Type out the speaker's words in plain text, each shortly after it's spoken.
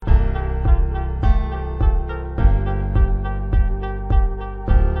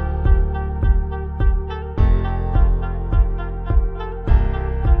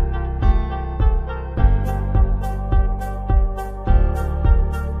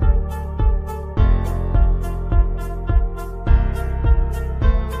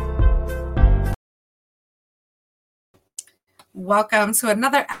Welcome to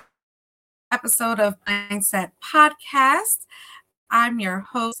another episode of Mindset Podcast. I'm your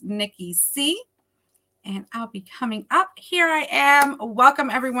host, Nikki C. And I'll be coming up. Here I am. Welcome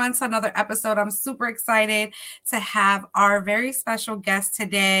everyone to another episode. I'm super excited to have our very special guest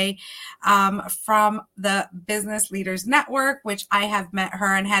today from the Business Leaders Network, which I have met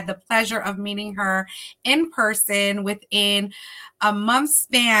her and had the pleasure of meeting her in person within a month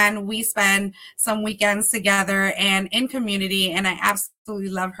span. We spend some weekends together and in community, and I absolutely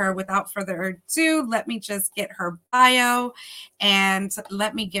love her. Without further ado, let me just get her bio and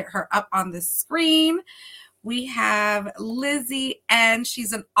let me get her up on the screen. We have Lizzie, and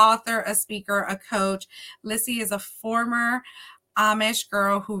she's an author, a speaker, a coach. Lizzie is a former Amish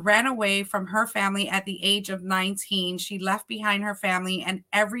girl who ran away from her family at the age of 19. She left behind her family and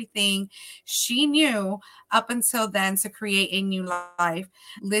everything she knew up until then to create a new life.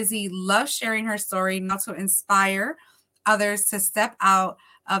 Lizzie loves sharing her story now to inspire others to step out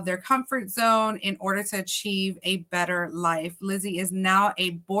of their comfort zone in order to achieve a better life. Lizzie is now a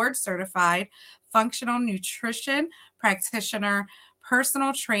board certified functional nutrition practitioner,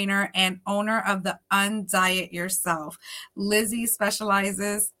 personal trainer, and owner of the Undiet Yourself. Lizzie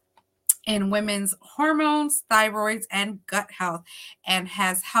specializes in women's hormones, thyroids, and gut health, and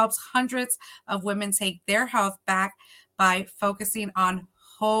has helped hundreds of women take their health back by focusing on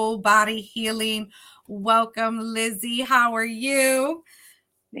whole body healing. Welcome, Lizzie. How are you?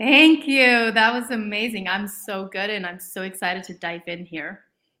 Thank you. That was amazing. I'm so good, and I'm so excited to dive in here.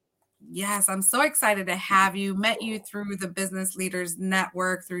 Yes, I'm so excited to have you. Met you through the Business Leaders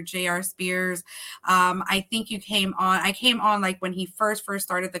Network through J.R. Spears. I think you came on. I came on like when he first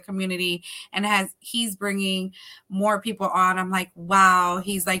started the community, and he's bringing more people on. I'm like, wow,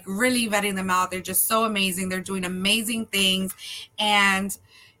 he's like really vetting them out. They're just so amazing. They're doing amazing things, and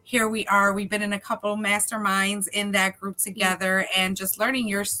here we are. We've been in a couple masterminds in that group together and just learning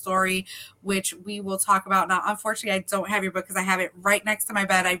your story, which we will talk about. Now, unfortunately, I don't have your book because I have it right next to my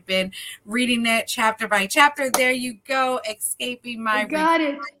bed. I've been reading it chapter by chapter. There you go. Escaping my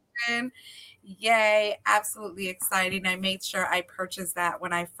reflection. Yay. Absolutely exciting. I made sure I purchased that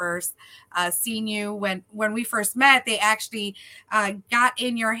when I first seen you. When we first met, they actually got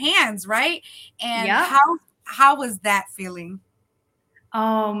in your hands, right? And how was that feeling?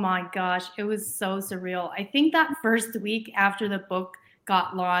 Oh my gosh, it was so surreal. I think that first week after the book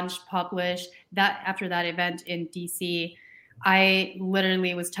got launched, published, that after that event in DC, I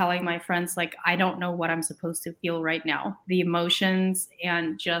literally was telling my friends, like, I don't know what I'm supposed to feel right now. The emotions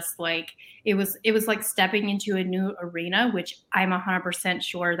and just like it was like stepping into a new arena, which I'm 100%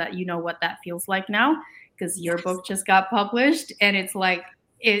 sure that you know what that feels like now, because your book just got published, and it's like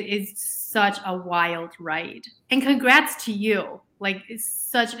it is such a wild ride. And congrats to you. Like, it's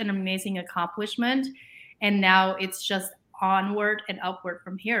such an amazing accomplishment. And now it's just onward and upward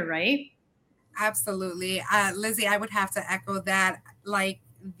from here, right? Absolutely. Lizzie, I would have to echo that. Like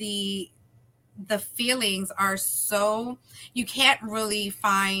the feelings are so, you can't really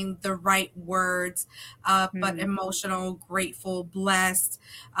find the right words, but emotional, grateful, blessed,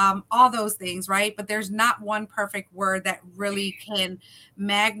 all those things, right? But there's not one perfect word that really can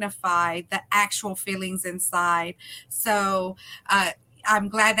magnify the actual feelings inside. So I'm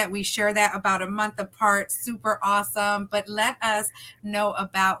glad that we share that about a month apart. Super awesome. But let us know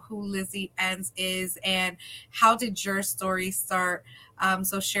about who Lizzie Enns is and how did your story start?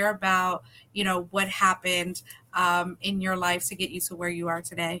 So share about, what happened in your life to get you to where you are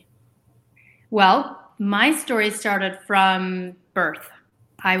today. Well, my story started from birth.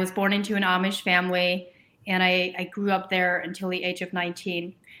 I was born into an Amish family, and I grew up there until the age of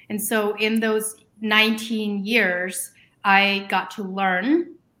 19. And so in those 19 years, I got to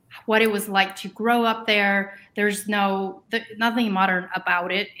learn what it was like to grow up there. There's nothing modern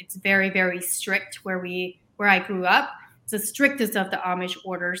about it. It's very, very strict where I grew up. It's the strictest of the Amish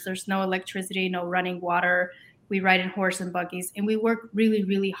orders. There's no electricity, no running water. We ride in horse and buggies, and we work really,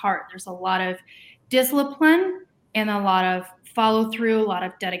 really hard. There's a lot of discipline and a lot of follow through, a lot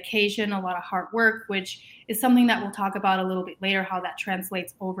of dedication, a lot of hard work, which is something that we'll talk about a little bit later, how that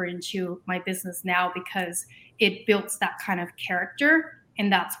translates over into my business now, because it builds that kind of character.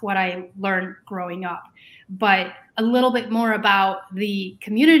 And that's what I learned growing up. But a little bit more about the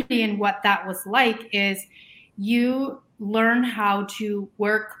community and what that was like is you learn how to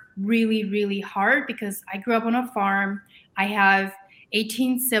work really, really hard, because I grew up on a farm. I have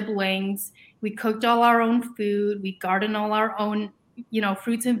 18 siblings. We cooked all our own food. We garden all our own,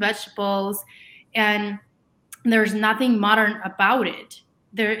 fruits and vegetables. And there's nothing modern about it.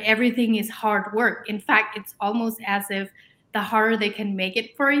 Everything is hard work. In fact, it's almost as if the harder they can make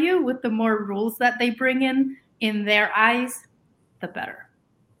it for you with the more rules that they bring in their eyes, the better.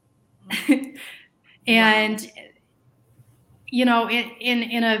 And, you know,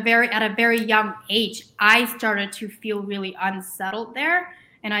 at a very young age, I started to feel really unsettled there.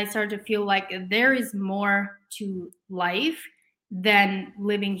 And I started to feel like there is more to life than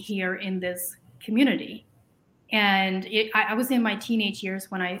living here in this community. And I was in my teenage years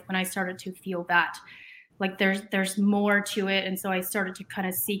when I started to feel that, like there's more to it. And so I started to kind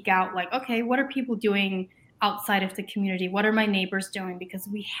of seek out, like, okay, what are people doing outside of the community? What are my neighbors doing? Because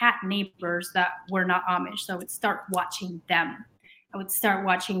we had neighbors that were not Amish. So I would start watching them. I would start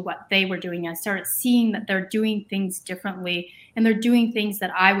watching what they were doing. I started seeing that they're doing things differently, and they're doing things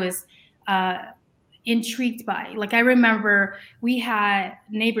that I was intrigued by. Like, I remember we had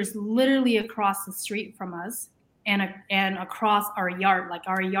neighbors literally across the street from us and across our yard, like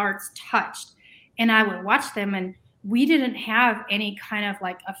our yards touched. And I would watch them, and we didn't have any kind of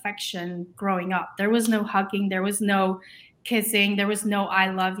like affection growing up. There was no hugging, there was no kissing, there was no I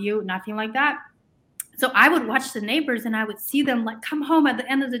love you, nothing like that. So I would watch the neighbors, and I would see them like come home at the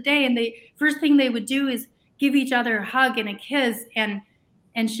end of the day, and first thing they would do is give each other a hug and a kiss and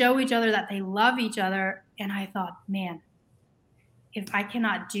show each other that they love each other. And I thought, man, if I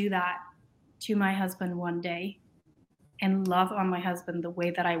cannot do that to my husband one day and love on my husband the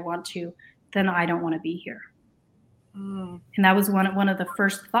way that I want to, then I don't want to be here. And that was one of the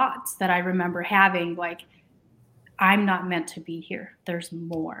first thoughts that I remember having, like, I'm not meant to be here. There's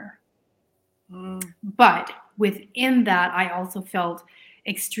more. But within that, I also felt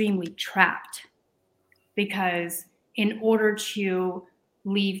extremely trapped, because in order to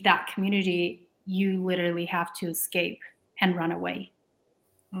leave that community, you literally have to escape and run away,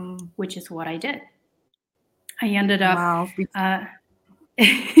 which is what I did. I ended up, wow.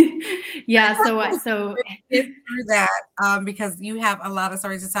 yeah. So Get through that, because you have a lot of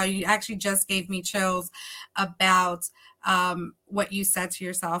stories to tell. You actually just gave me chills about what you said to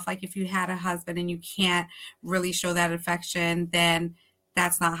yourself. Like, if you had a husband and you can't really show that affection, then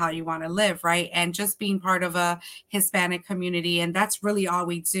that's not how you want to live, right? And just being part of a Hispanic community, and that's really all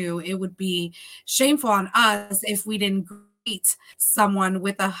we do. It would be shameful on us if we didn't greet someone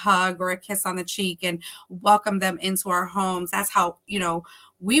with a hug or a kiss on the cheek and welcome them into our homes. That's how,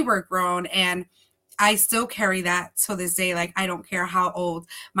 we were grown. And I still carry that to this day. Like, I don't care how old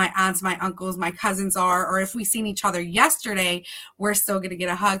my aunts, my uncles, my cousins are, or if we seen each other yesterday, we're still going to get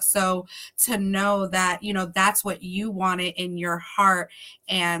a hug. So to know that, that's what you wanted in your heart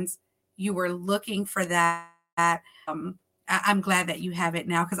and you were looking for that, I'm glad that you have it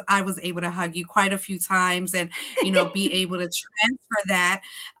now, because I was able to hug you quite a few times and, be able to transfer that.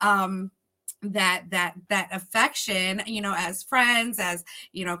 That affection, as friends, as,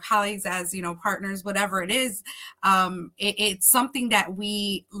 colleagues, as, partners, whatever it is, it's something that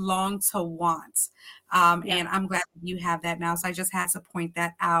we long to want. And I'm glad that you have that now. So I just had to point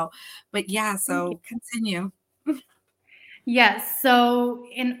that out. But yeah, so continue. Yes. So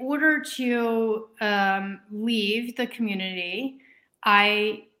in order to leave the community,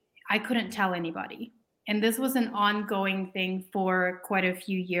 I couldn't tell anybody. And this was an ongoing thing for quite a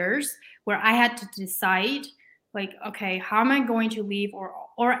few years, where I had to decide, like, okay, how am I going to leave,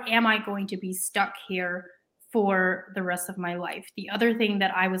 or am I going to be stuck here for the rest of my life? The other thing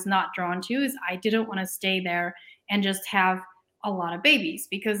that I was not drawn to is I didn't want to stay there and just have a lot of babies,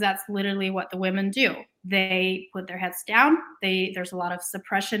 because that's literally what the women do. They put their heads down. There's a lot of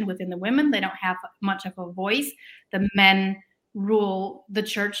suppression within the women. They don't have much of a voice. The men rule the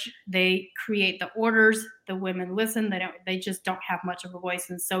church. They create the orders. The women listen. They just don't have much of a voice.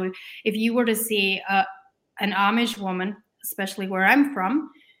 And so if you were to see an Amish woman, especially where I'm from,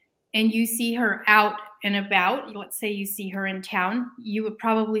 and you see her out and about, let's say you see her in town, you would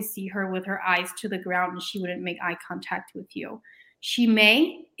probably see her with her eyes to the ground, and she wouldn't make eye contact with you. She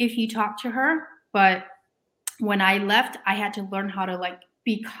may, if you talk to her, but when I left, I had to learn how to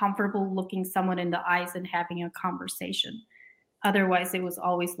be comfortable looking someone in the eyes and having a conversation. Otherwise, it was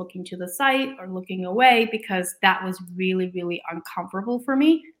always looking to the side or looking away, because that was really, really uncomfortable for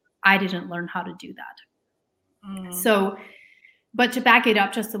me. I didn't learn how to do that. So, but to back it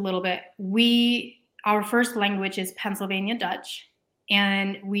up just a little bit, our first language is Pennsylvania Dutch,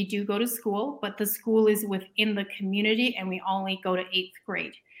 and we do go to school, but the school is within the community, and we only go to 8th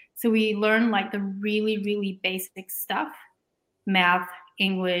grade. So we learn the really, really basic stuff: math,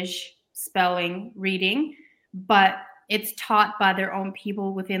 English, spelling, reading, but it's taught by their own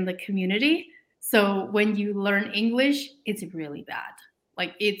people within the community. So when you learn English, it's really bad.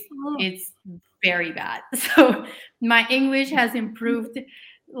 It's very bad. So my English has improved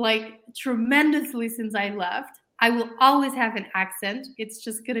tremendously since I left. I will always have an accent. It's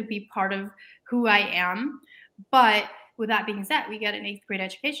just going to be part of who I am. But with that being said, we get an 8th grade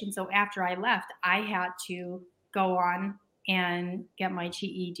education. So after I left, I had to go on and get my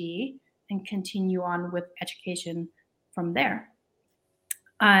GED and continue on with education from there.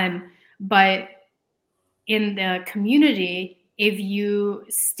 But in the community, if you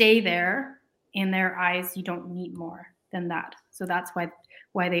stay there, in their eyes, you don't need more than that. So that's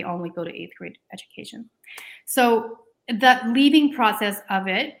why they only go to 8th grade education. So the leaving process of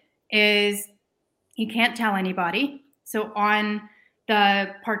it is you can't tell anybody. So on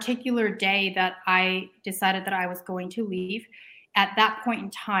the particular day that I decided that I was going to leave, at that point in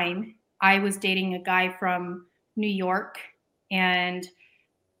time, I was dating a guy from New York and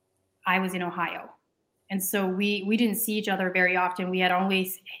I was in Ohio. And so we didn't see each other very often. We had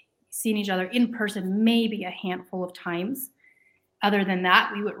only seen each other in person maybe a handful of times. Other than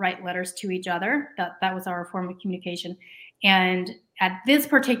that, we would write letters to each other. That was our form of communication. And at this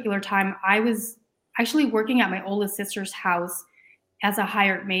particular time, I was actually working at my oldest sister's house as a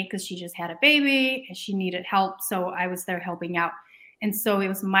hired maid because she just had a baby and she needed help. So I was there helping out. And so it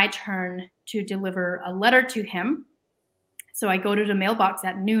was my turn to deliver a letter to him. So I go to the mailbox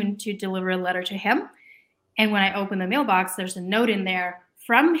at noon to deliver a letter to him. And when I open the mailbox, there's a note in there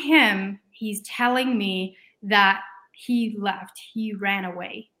from him. He's telling me that he left. He ran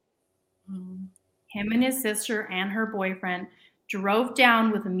away. Mm. Him and his sister and her boyfriend drove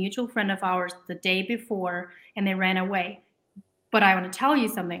down with a mutual friend of ours the day before, and they ran away. But I want to tell you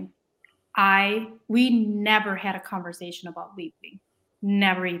something. We never had a conversation about leaving.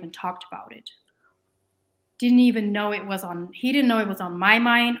 Never even talked about it. Didn't even know it was on. He didn't know it was on my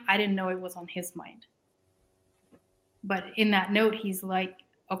mind. I didn't know it was on his mind. But in that note, he's like,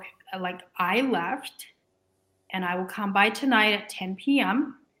 okay, like I left and I will come by tonight at 10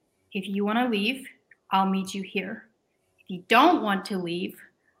 p.m. If you want to leave, I'll meet you here. If you don't want to leave,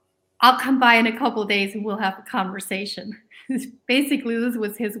 I'll come by in a couple of days and we'll have a conversation. Basically, this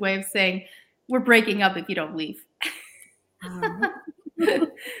was his way of saying, we're breaking up if you don't leave.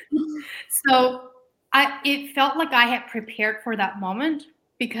 So it felt like I had prepared for that moment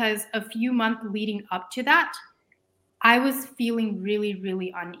because a few months leading up to that, I was feeling really,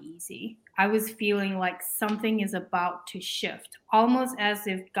 really uneasy. I was feeling like something is about to shift, almost as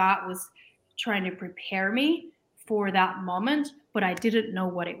if God was trying to prepare me for that moment, but I didn't know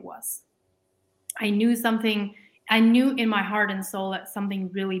what it was. I knew in my heart and soul that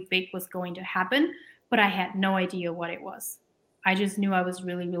something really big was going to happen, but I had no idea what it was. I just knew I was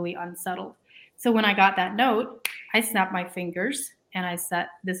really, really unsettled. So when I got that note, I snapped my fingers and I said,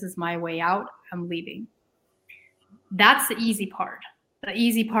 this is my way out. I'm leaving. That's the easy part. The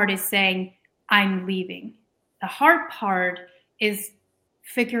easy part is saying, I'm leaving. The hard part is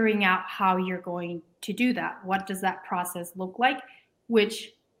figuring out how you're going to do that. What does that process look like?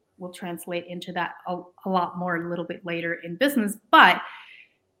 Which will translate into that a lot more a little bit later in business. But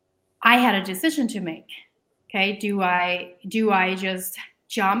I had a decision to make. Okay, do I just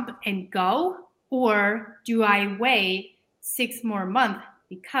jump and go? Or do I wait 6 more months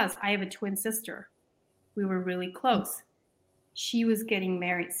because I have a twin sister? We were really close. She was getting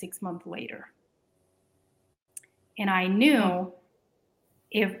married 6 months later. And I knew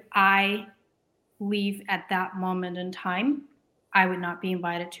if I leave at that moment in time, I would not be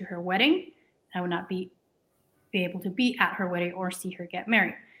invited to her wedding. I would not be able to be at her wedding or see her get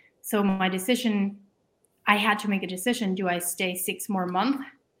married. So I had to make a decision. Do I stay 6 more months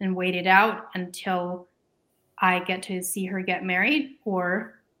and wait it out until I get to see her get married?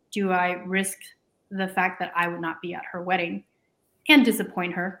 Or do I risk the fact that I would not be at her wedding and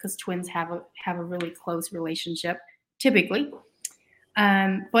disappoint her, because twins have a really close relationship typically.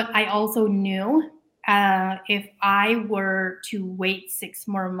 But I also knew if I were to wait 6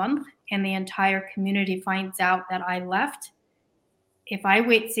 more months and the entire community finds out that I left, if I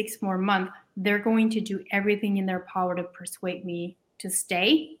wait 6 more months, they're going to do everything in their power to persuade me to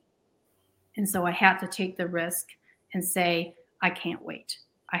stay. And so I had to take the risk and say, I can't wait.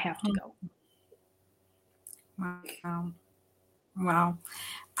 I have to go. Wow.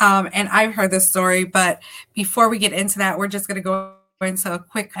 And I've heard this story, but before we get into that, we're just going to go into a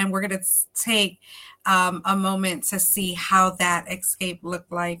quick, and we're going to take a moment to see how that escape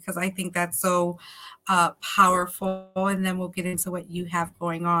looked like, because I think that's so powerful. And then we'll get into what you have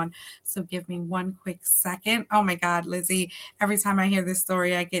going on. So give me one quick second. Oh my God, Lizzie, every time I hear this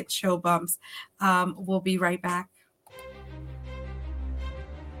story, I get chill bumps. We'll be right back.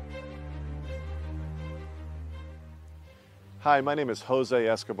 Hi, my name is Jose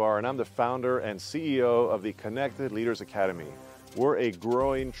Escobar, and I'm the founder and CEO of the Connected Leaders Academy. We're a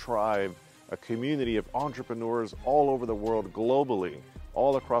growing tribe, a community of entrepreneurs all over the world, globally,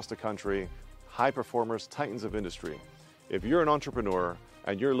 all across the country, high performers, titans of industry. If you're an entrepreneur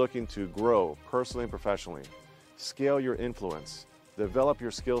and you're looking to grow personally and professionally, scale your influence, develop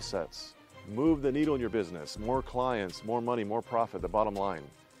your skill sets, move the needle in your business, more clients, more money, more profit, the bottom line,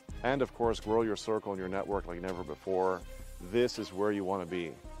 and of course, grow your circle and your network like never before, this is where you want to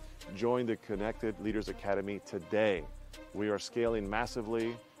be. Join the Connected Leaders Academy today. We are scaling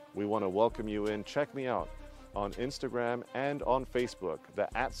massively. We want to welcome you in. Check me out on Instagram and on Facebook, the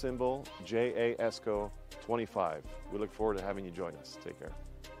 @ JASCO25. We look forward to having you join us. Take care.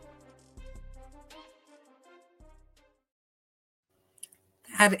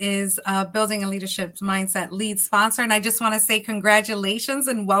 That is Building a Leadership Mindset lead sponsor. And I just want to say congratulations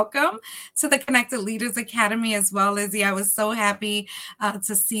and welcome to the Connected Leaders Academy as well, Lizzie. I was so happy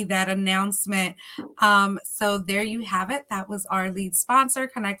to see that announcement. So there you have it. That was our lead sponsor,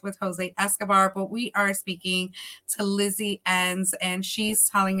 Connect with Jose Escobar. But we are speaking to Lizzie Enns, and she's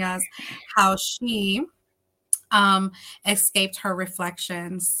telling us how she escaped her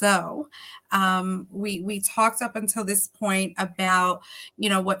reflections. So we talked up until this point about,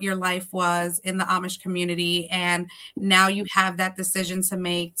 what your life was in the Amish community. And now you have that decision to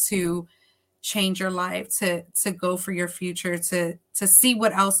make to change your life, to go for your future, to see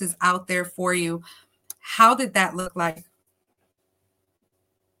what else is out there for you. How did that look like?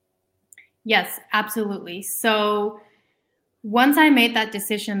 Yes, absolutely. So once I made that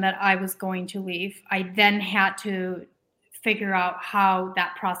decision that I was going to leave, I then had to figure out how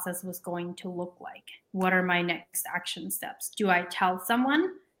that process was going to look like. What are my next action steps? Do I tell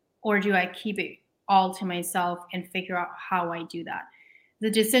someone, or do I keep it all to myself and figure out how I do that? The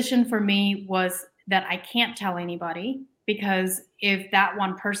decision for me was that I can't tell anybody, because if that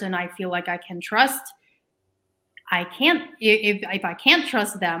one person I feel like I can trust, I can't. If I can't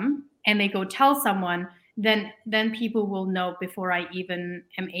trust them and they go tell someone, then people will know before I even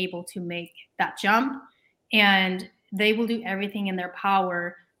am able to make that jump, and they will do everything in their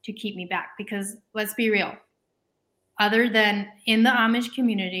power to keep me back. Because let's be real, other than in the Amish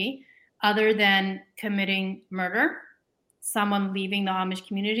community, other than committing murder, someone leaving the Amish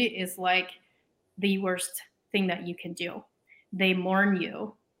community is like the worst thing that you can do. They mourn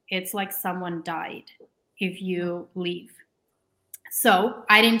you. It's like someone died if you leave. So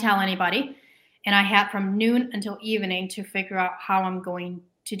I didn't tell anybody. And I had from noon until evening to figure out how I'm going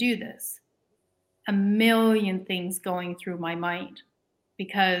to do this. A million things going through my mind,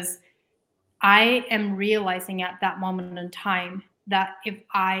 because I am realizing at that moment in time that if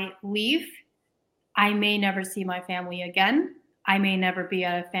I leave, I may never see my family again. I may never be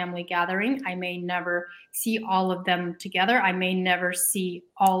at a family gathering. I may never see all of them together. I may never see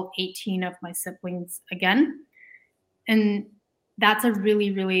all 18 of my siblings again. And that's a really,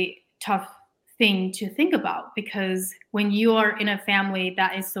 really tough thing to think about, because when you are in a family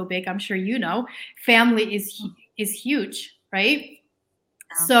that is so big, I'm sure family is huge, right?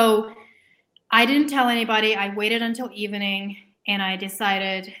 Yeah. So I didn't tell anybody. I waited until evening, and I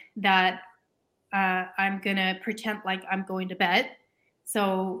decided that I'm gonna pretend like I'm going to bed.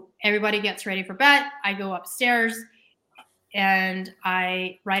 So everybody gets ready for bed. I go upstairs and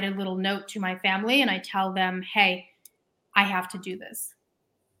I write a little note to my family, and I tell them, hey, I have to do this.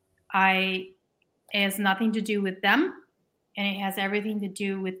 It has nothing to do with them, and it has everything to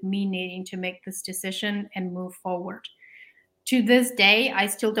do with me needing to make this decision and move forward. To this day, I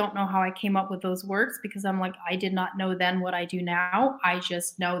still don't know how I came up with those words, because I'm like, I did not know then what I do now. I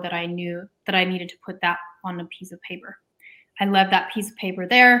just know that I knew that I needed to put that on a piece of paper. I left that piece of paper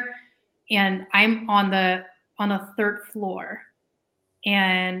there, and I'm on the 3rd floor,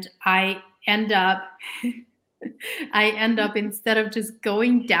 and I end up instead of just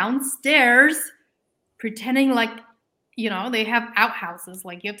going downstairs, pretending like, they have outhouses.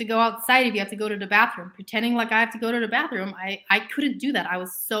 Like, you have to go outside if you have to go to the bathroom. Pretending like I have to go to the bathroom. I couldn't do that. I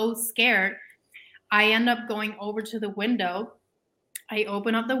was so scared. I end up going over to the window. I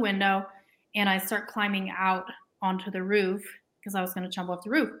open up the window and I start climbing out onto the roof, because I was going to jump off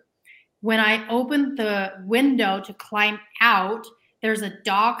the roof. When I opened the window to climb out, there's a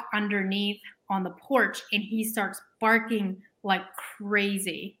dog underneath on the porch, and he starts barking like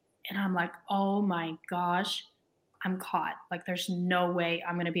crazy. And I'm like, oh my gosh, I'm caught. Like, there's no way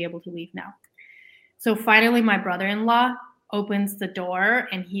I'm going to be able to leave now. So finally, my brother-in-law opens the door,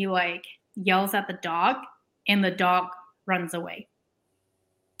 and he yells at the dog, and the dog runs away.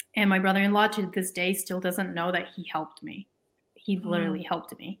 And my brother-in-law to this day still doesn't know that he helped me. He literally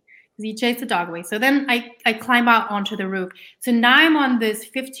helped me, because he chased the dog away. So then I climb out onto the roof. So now I'm on this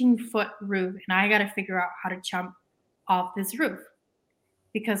 15-foot roof, and I got to figure out how to jump off this roof,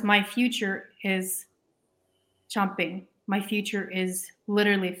 because my future is jumping. My future is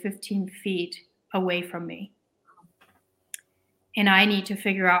literally 15 feet away from me. and I need to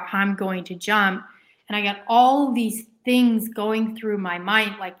figure out how I'm going to jump. And I got all these things going through my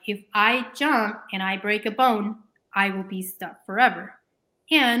mind. Like, if I jump and I break a bone, I will be stuck forever.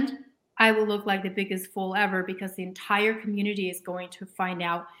 And I will look like the biggest fool ever because the entire community is going to find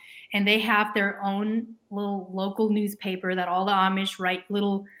out. And they have their own little local newspaper that all the Amish write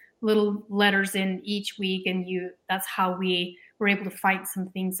little letters in each week. And that's how we were able to find some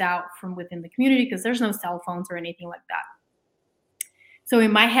things out from within the community, because there's no cell phones or anything like that. So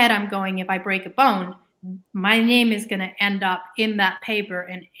in my head, I'm going, if I break a bone, my name is going to end up in that paper,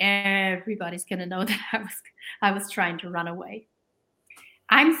 and everybody's going to know that I was trying to run away.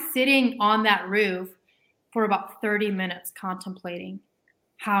 I'm sitting on that roof for about 30 minutes contemplating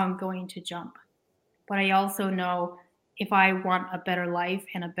how I'm going to jump. But I also know if I want a better life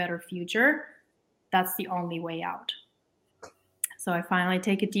and a better future, that's the only way out. So I finally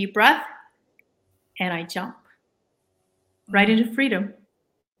take a deep breath and I jump right into freedom.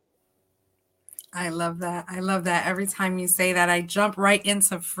 I love that. I love that. Every time you say that, I jump right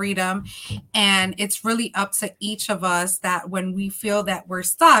into freedom. And it's really up to each of us that when we feel that we're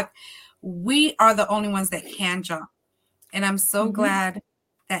stuck, we are the only ones that can jump. And I'm so glad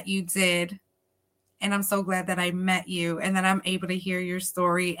that you did. And I'm so glad that I met you and that I'm able to hear your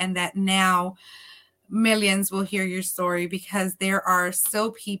story, and that now millions will hear your story, because there are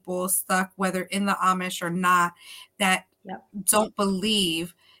still people stuck, whether in the Amish or not, that don't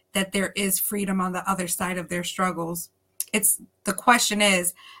believe that there is freedom on the other side of their struggles. The question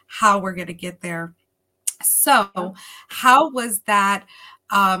is how we're going to get there. So how was that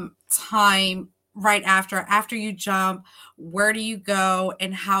time right after you jump? Where do you go,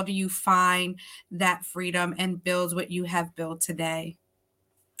 and how do you find that freedom and build what you have built today?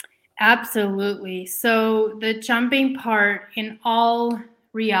 Absolutely. So the jumping part, in all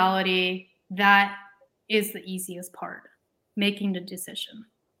reality, that is the easiest part, making the decision,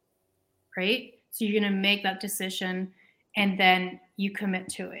 right? So you're going to make that decision, and then you commit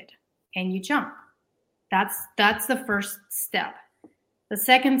to it and you jump. That's the first step. The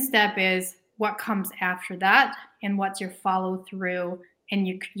second step is what comes after that, and what's your follow through and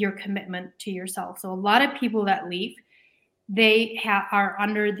your commitment to yourself. So a lot of people that leave, they are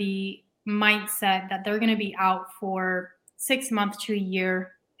under the mindset that they're going to be out for 6 months to a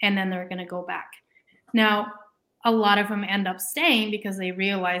year, and then they're going to go back. Now, a lot of them end up staying because they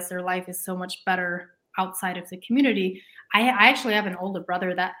realize their life is so much better outside of the community. I actually have an older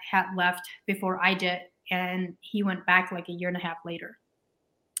brother that had left before I did, and he went back like a year and a half later.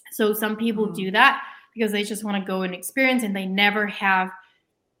 So some people do that because they just want to go and experience, and they never have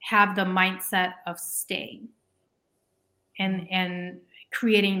the mindset of staying and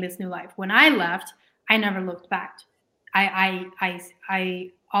creating this new life. When I left, I never looked back. I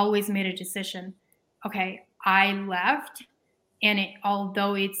always made a decision. Okay, I left, and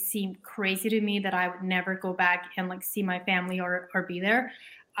although it seemed crazy to me that I would never go back and like see my family or be there,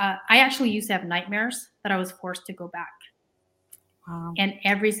 I actually used to have nightmares that I was forced to go back. Wow. And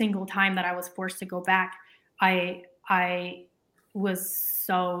every single time that I was forced to go back, I was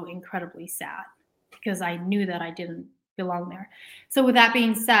so incredibly sad because I knew that I didn't belong there. So with that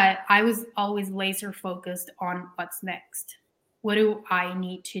being said, I was always laser focused on what's next. What do I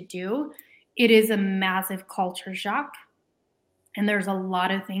need to do? It is a massive culture shock, and there's a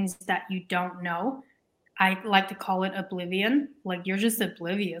lot of things that you don't know. I like to call it oblivion. Like, you're just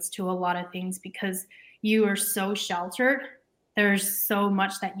oblivious to a lot of things because you are so sheltered. There's so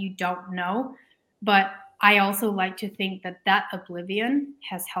much that you don't know. But I also like to think that oblivion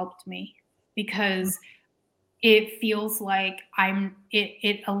has helped me, because it feels like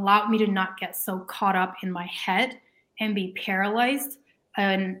it allowed me to not get so caught up in my head and be paralyzed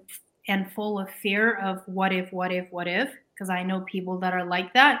and full of fear of what if, because I know people that are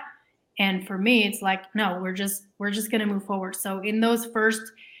like that. And for me, it's like, no, we're just going to move forward. So in those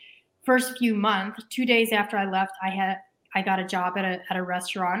first few months, 2 days after I left, I got a job at a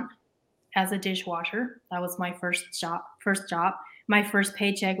restaurant as a dishwasher. That was my first job. My first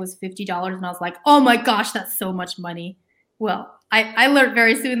paycheck was $50, and I was like, oh my gosh, that's so much money. Well, I learned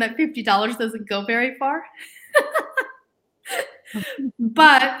very soon that $50 doesn't go very far.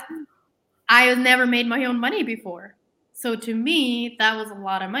 But I had never made my own money before. So to me, that was a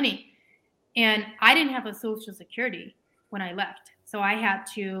lot of money. And I didn't have a Social Security when I left. So I had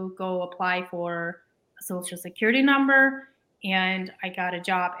to go apply for a Social Security number, and I got a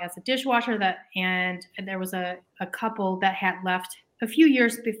job as a dishwasher and there was a couple that had left a few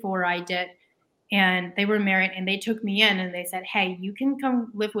years before I did, and they were married, and they took me in and they said, hey, you can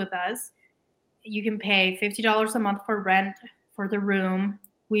come live with us. You can pay $50 a month for rent for the room.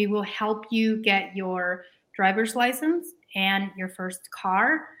 We will help you get your driver's license, and your first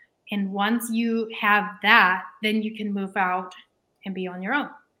car. And once you have that, then you can move out and be on your own.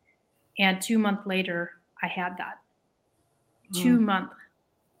 And 2 months later, I had that. 2 months.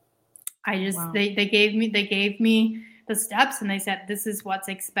 Wow. They gave me the steps, and they said, this is what's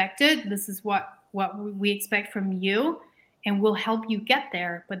expected. This is what we expect from you, and we'll help you get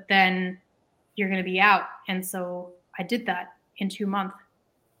there. But then you're going to be out. And so I did that in 2 months,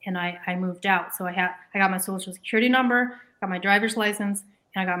 and I moved out. So I got my social security number, got my driver's license,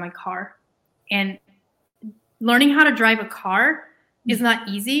 and I got my car. And learning how to drive a car is not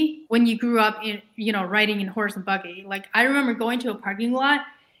easy when you grew up in, riding in horse and buggy. Like, I remember going to a parking lot,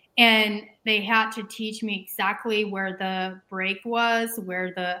 and they had to teach me exactly where the brake was,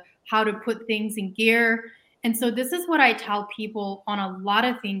 how to put things in gear. And so this is what I tell people on a lot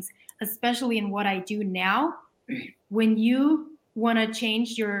of things, especially in what I do now. When you want to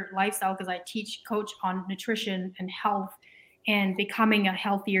change your lifestyle, because I coach on nutrition and health and becoming a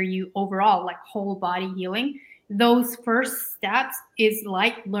healthier you overall, like whole body healing, those first steps is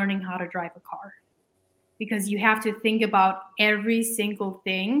like learning how to drive a car. Because you have to think about every single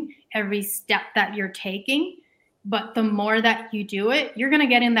thing, every step that you're taking. But the more that you do it, you're going to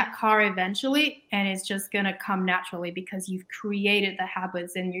get in that car eventually, and it's just going to come naturally because you've created the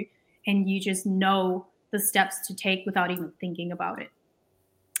habits and you just know the steps to take without even thinking about it.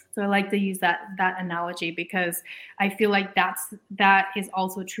 So I like to use that analogy because I feel like that is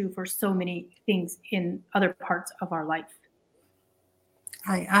also true for so many things in other parts of our life.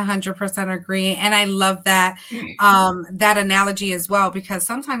 I 100% agree. And I love that, that analogy as well, because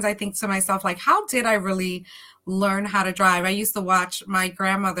sometimes I think to myself, like, how did I really learn how to drive? I used to watch my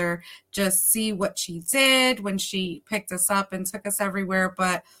grandmother just see what she did when she picked us up and took us everywhere.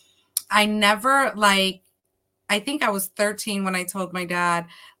 But I never, I think I was 13 when I told my dad,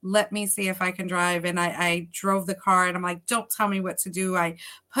 let me see if I can drive. And I drove the car, and I'm like, don't tell me what to do. I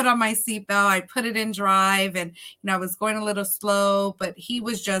put on my seatbelt, I put it in drive, and I was going a little slow, but he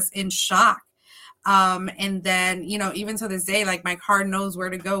was just in shock. And then, even to this day, like, my car knows where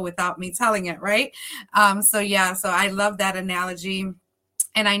to go without me telling it, right? So I love that analogy.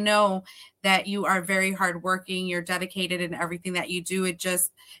 And I know that you are very hardworking. You're dedicated in everything that you do. It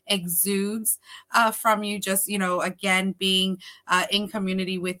just exudes from you. Just, again, being in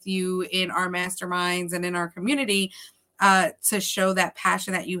community with you in our masterminds and in our community to show that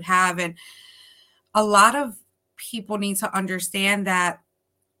passion that you have. And a lot of people need to understand that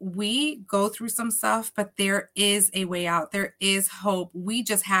we go through some stuff, but there is a way out. There is hope. We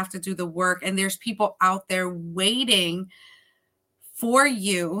just have to do the work. And there's people out there waiting for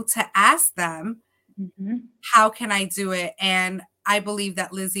you to ask them, how can I do it? And I believe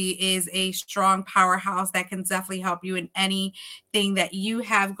that Lizzie is a strong powerhouse that can definitely help you in anything that you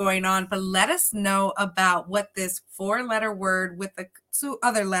have going on. But let us know about what this 4-letter word with the 2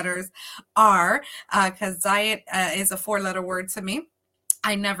 other letters are, because diet is a 4-letter word to me.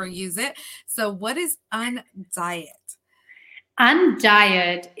 I never use it. So what is undiet?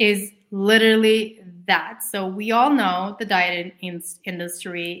 Undiet is literally that. So we all know the diet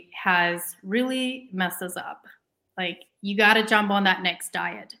industry has really messed us up. Like, you got to jump on that next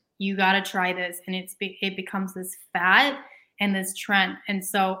diet. You got to try this. And it becomes this fad and this trend. And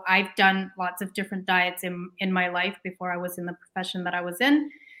so I've done lots of different diets in my life before I was in the profession that I was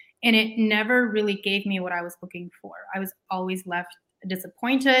in. And it never really gave me what I was looking for. I was always left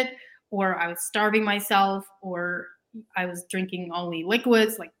disappointed, or I was starving myself, or I was drinking only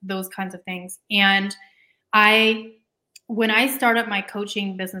liquids, like those kinds of things. And when I started my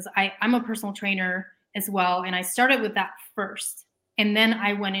coaching business, I'm a personal trainer as well. And I started with that first. And then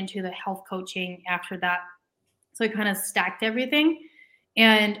I went into the health coaching after that. So I kind of stacked everything.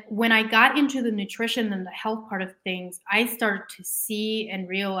 And when I got into the nutrition and the health part of things, I started to see and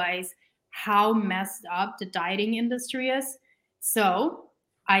realize how messed up the dieting industry is. So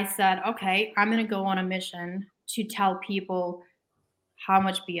I said, okay, I'm going to go on a mission to tell people how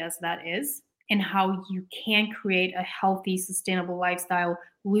much BS that is and how you can create a healthy, sustainable lifestyle,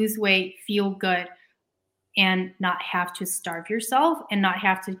 lose weight, feel good, and not have to starve yourself and not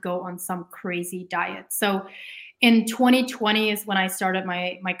have to go on some crazy diet. So in 2020 is when I started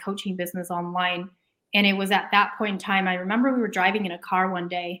my coaching business online. And it was at that point in time, I remember we were driving in a car one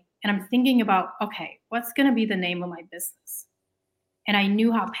day, and I'm thinking about, okay, what's going to be the name of my business? And I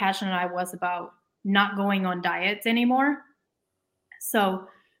knew how passionate I was about not going on diets anymore. So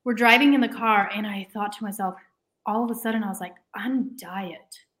we're driving in the car, and I thought to myself, all of a sudden I was like,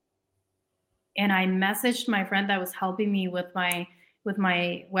 undiet. And I messaged my friend that was helping me with my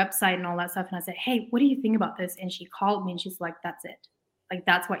website and all that stuff. And I said, hey, what do you think about this? And she called me, and she's like, that's it. Like,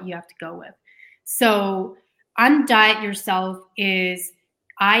 that's what you have to go with. So undiet yourself is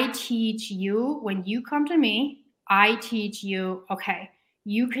I teach you, when you come to me, I teach you, okay,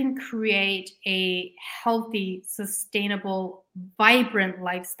 you can create a healthy, sustainable, vibrant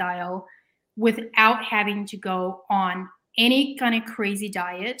lifestyle without having to go on any kind of crazy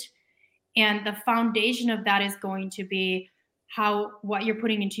diet. And the foundation of that is going to be what you're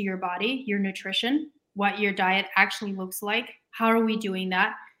putting into your body, your nutrition, what your diet actually looks like. How are we doing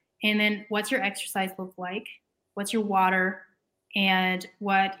that? And then what's your exercise look like? What's your water? And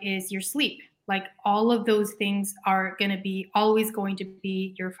what is your sleep? Like, all of those things are going to be always going to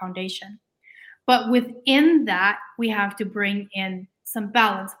be your foundation. But within that, we have to bring in some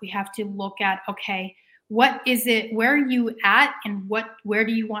balance. We have to look at, okay, what is it, where are you at, and where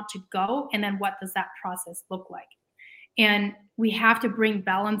do you want to go? And then what does that process look like? And we have to bring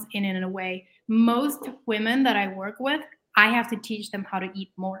balance in a way. Most women that I work with, I have to teach them how to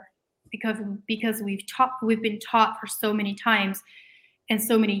eat more because we've been taught for so many times and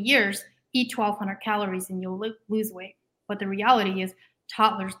so many years, eat 1,200 calories and you'll lose weight. But the reality is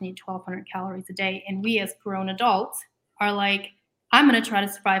toddlers need 1,200 calories a day. And we as grown adults are like, I'm going to try to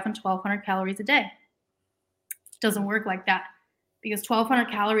survive on 1,200 calories a day. It doesn't work like that, because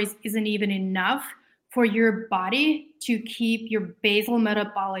 1,200 calories isn't even enough for your body to keep your basal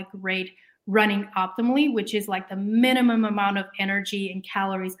metabolic rate running optimally, which is like the minimum amount of energy and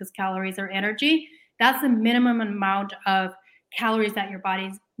calories, because calories are energy. That's the minimum amount of calories that your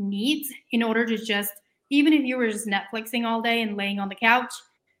body needs in order to just, even if you were just Netflixing all day and laying on the couch,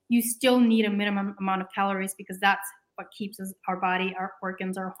 you still need a minimum amount of calories, because that's what keeps our body, our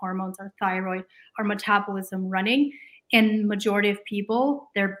organs, our hormones, our thyroid, our metabolism running. And majority of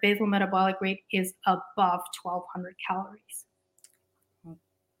people, their basal metabolic rate is above 1,200 calories.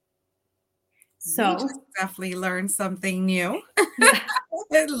 So we just definitely learned something new.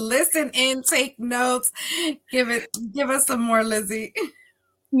 Listen in, take notes, give us some more, Lizzie.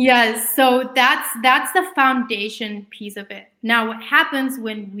 Yes, so that's the foundation piece of it. Now, what happens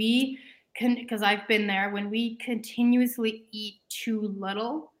when we because I've been there, when we continuously eat too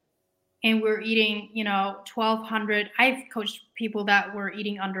little and we're eating, 1,200. I've coached people that were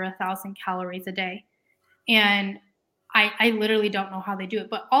eating under 1,000 calories a day. And I literally don't know how they do it.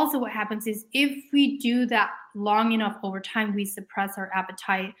 But also what happens is, if we do that long enough over time, we suppress our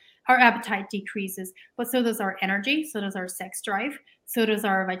appetite. Our appetite decreases, but so does our energy, so does our sex drive, so does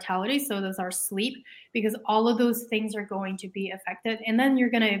our vitality, so does our sleep, because all of those things are going to be affected. And then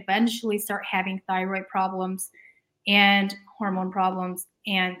you're going to eventually start having thyroid problems and hormone problems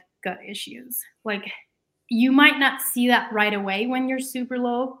and gut issues. Like, you might not see that right away when you're super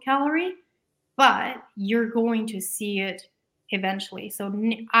low calorie, but you're going to see it eventually. So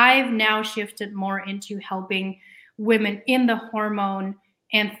I've now shifted more into helping women in the hormone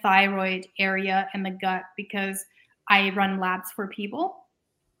and thyroid area and the gut, because I run labs for people,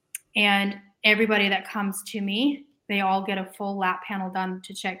 and everybody that comes to me, they all get a full lab panel done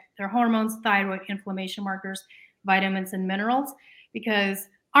to check their hormones, thyroid, inflammation markers, vitamins, and minerals, because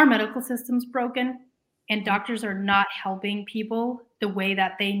our medical system's broken and doctors are not helping people the way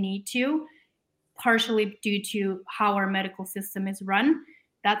that they need to, partially due to how our medical system is run.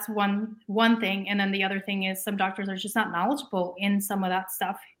 That's one thing. And then the other thing is, some doctors are just not knowledgeable in some of that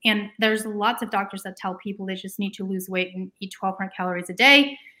stuff. And there's lots of doctors that tell people they just need to lose weight and eat 1,200 calories a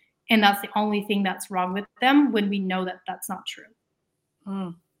day, and that's the only thing that's wrong with them, when we know that that's not true.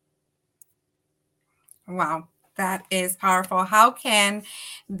 Wow, that is powerful. How can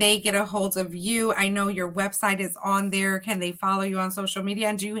they get a hold of you? I know your website is on there. Can they follow you on social media?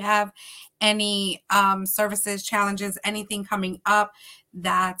 And do you have any services, challenges, anything coming up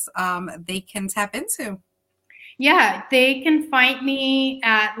that they can tap into? Yeah, they can find me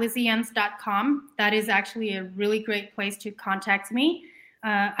at lizzieens.com. That is actually a really great place to contact me.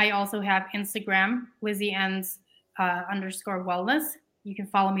 I also have Instagram, lizzieens _wellness. You can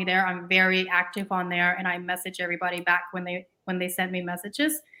follow me there. I'm very active on there, and I message everybody back when they send me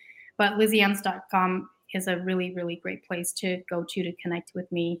messages. But lizzieens.com is a really, really great place to go to connect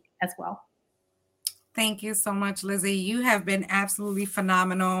with me as well. Thank you so much, Lizzie. You have been absolutely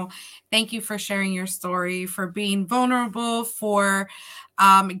phenomenal. Thank you for sharing your story, for being vulnerable, for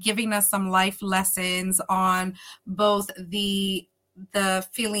giving us some life lessons on both the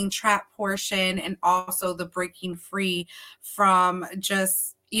feeling trapped portion and also the breaking free from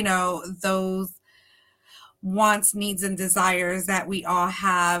just, those wants, needs, and desires that we all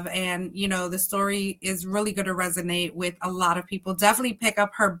have. And, the story is really going to resonate with a lot of people. Definitely pick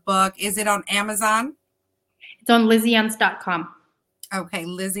up her book. Is it on Amazon? It's on lizzieens.com. Okay,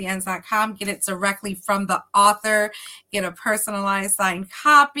 lizzieens.com. Get it directly from the author. Get a personalized signed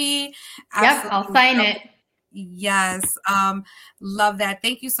copy. Absolutely. Yep, I'll sign it. Yes. Love that.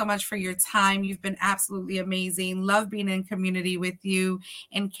 Thank you so much for your time. You've been absolutely amazing. Love being in community with you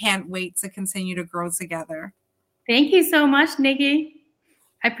and can't wait to continue to grow together. Thank you so much, Nikki.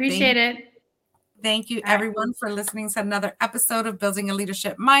 I appreciate it. Thank you, All right. everyone, for listening to another episode of Building a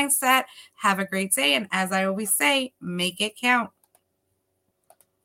Leadership Mindset. Have a great day. And as I always say, make it count.